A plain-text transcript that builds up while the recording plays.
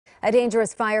A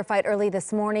dangerous firefight early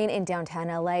this morning in downtown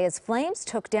LA as flames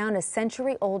took down a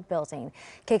century-old building.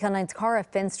 KCAL9's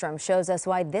Finnstrom shows us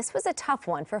why this was a tough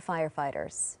one for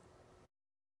firefighters.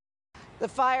 The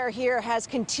fire here has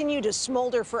continued to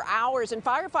smolder for hours, and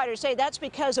firefighters say that's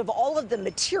because of all of the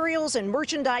materials and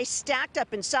merchandise stacked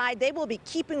up inside. They will be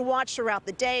keeping watch throughout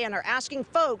the day and are asking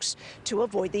folks to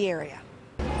avoid the area.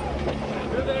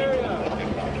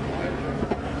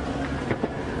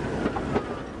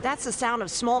 That's the sound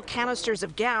of small canisters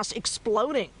of gas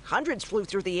exploding. Hundreds flew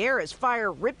through the air as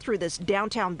fire ripped through this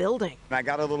downtown building. I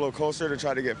got a little closer to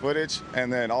try to get footage,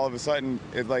 and then all of a sudden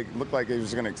it looked like it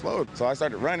was going to explode. So I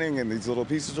started running, and these little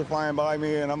pieces were flying by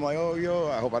me, and I'm like,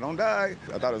 oh, I hope I don't die.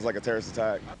 I thought it was like a terrorist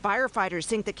attack. Firefighters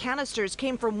think the canisters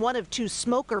came from one of two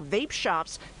smoker vape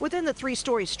shops within the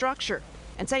three-story structure,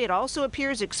 and say it also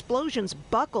appears explosions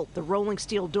buckled the rolling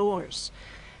steel doors.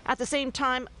 At the same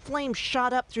time, flames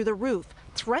shot up through the roof,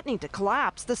 threatening to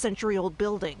collapse the century-old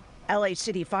building. LA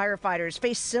City firefighters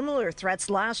faced similar threats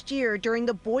last year during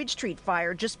the Boyd Street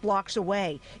fire just blocks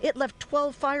away. It left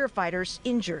 12 firefighters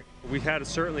injured. We had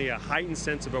certainly a heightened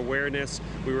sense of awareness.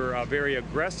 We were very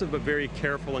aggressive but very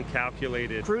careful and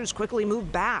calculated. Crews quickly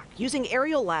moved back, using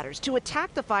aerial ladders to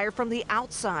attack the fire from the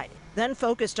outside, then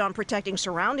focused on protecting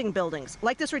surrounding buildings,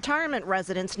 like this retirement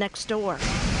residence next door.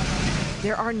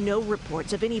 There are no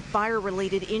reports of any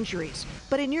fire-related injuries,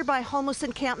 but a nearby homeless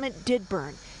encampment did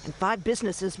burn, and 5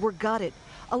 businesses were gutted.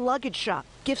 A luggage shop,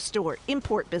 gift store,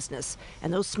 import business,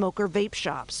 and those smoker vape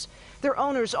shops. Their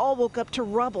owners all woke up to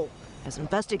rubble as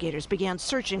investigators began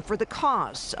searching for the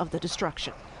cause of the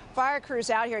destruction. Fire crews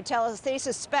out here tell us they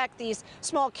suspect these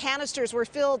small canisters were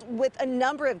filled with a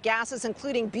number of gases,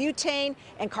 including butane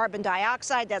and carbon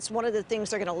dioxide. That's one of the things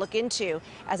they're going to look into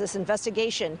as this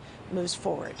investigation moves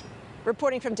forward.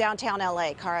 Reporting from downtown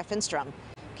LA, Finnstrom,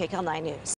 KCAL9 News.